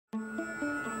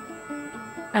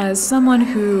As someone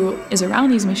who is around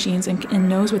these machines and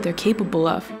knows what they're capable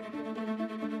of,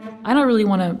 I don't really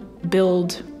want to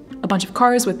build a bunch of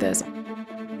cars with this.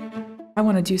 I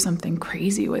want to do something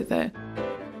crazy with it.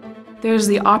 There's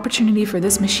the opportunity for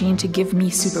this machine to give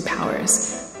me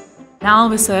superpowers. Now all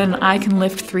of a sudden I can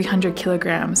lift 300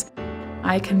 kilograms.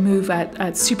 I can move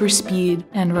at super speed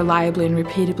and reliably and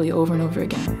repeatedly over and over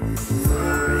again.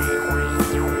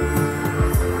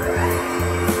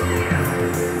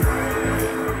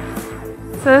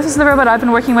 So this is the robot I've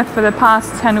been working with for the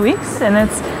past 10 weeks, and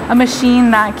it's a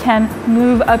machine that can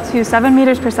move up to 7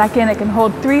 meters per second. It can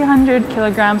hold 300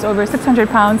 kilograms, over 600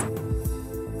 pounds.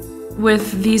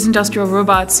 With these industrial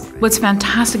robots, what's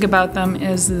fantastic about them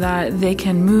is that they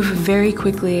can move very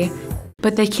quickly,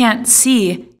 but they can't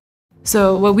see.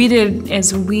 So what we did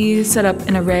is we set up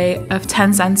an array of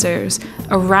 10 sensors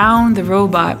around the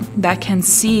robot that can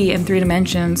see in 3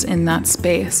 dimensions in that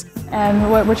space.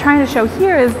 And what we're trying to show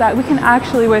here is that we can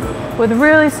actually, with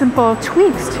really simple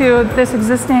tweaks to this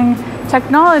existing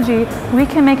technology, we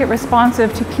can make it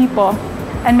responsive to people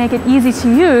and make it easy to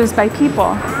use by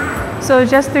people. So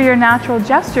just through your natural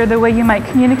gesture, the way you might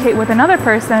communicate with another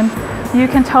person, you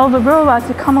can tell the robot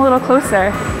to come a little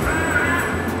closer,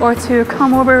 or to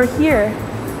come over here,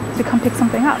 to come pick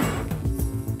something up.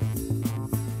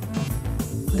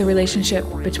 The relationship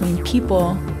between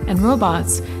people and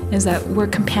robots is that we're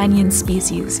companion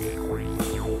species.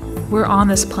 We're on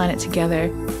this planet together.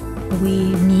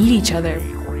 We need each other.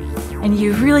 And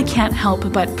you really can't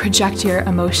help but project your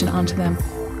emotion onto them.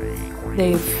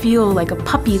 They feel like a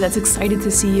puppy that's excited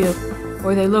to see you,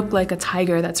 or they look like a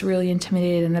tiger that's really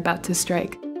intimidated and about to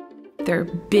strike. They're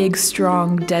big,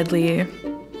 strong, deadly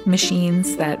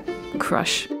machines that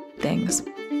crush things.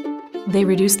 They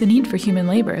reduce the need for human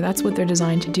labor. That's what they're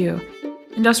designed to do.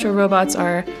 Industrial robots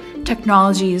are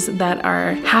technologies that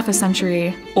are half a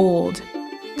century old.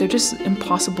 They're just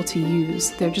impossible to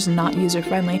use. They're just not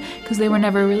user-friendly because they were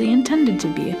never really intended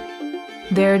to be.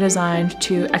 They're designed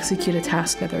to execute a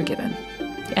task that they're given.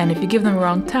 And if you give them a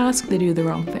wrong task, they do the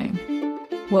wrong thing.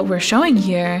 What we're showing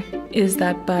here is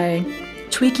that by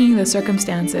tweaking the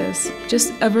circumstances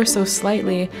just ever so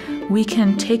slightly, we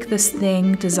can take this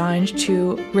thing designed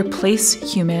to replace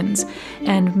humans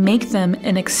and make them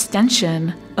an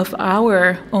extension of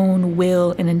our own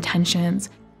will and intentions.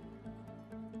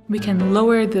 We can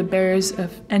lower the barriers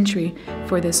of entry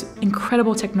for this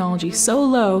incredible technology so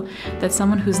low that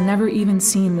someone who's never even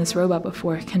seen this robot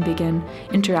before can begin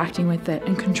interacting with it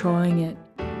and controlling it.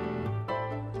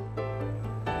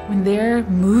 When they're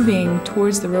moving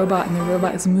towards the robot and the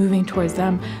robot is moving towards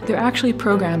them, they're actually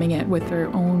programming it with their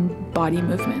own body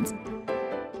movements.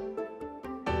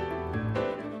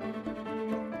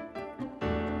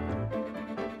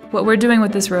 What we're doing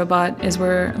with this robot is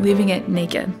we're leaving it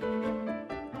naked.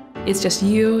 It's just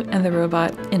you and the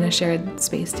robot in a shared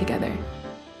space together.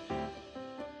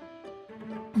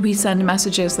 We send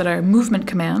messages that are movement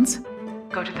commands.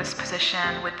 Go to this position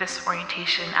with this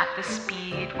orientation at this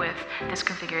speed with this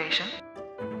configuration.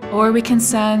 Or we can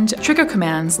send trigger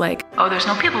commands like, oh, there's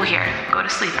no people here, go to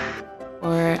sleep.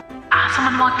 Or,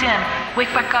 someone walked in, wake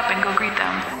back up and go greet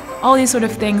them. All these sort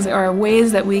of things are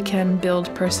ways that we can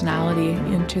build personality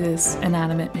into this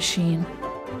inanimate machine.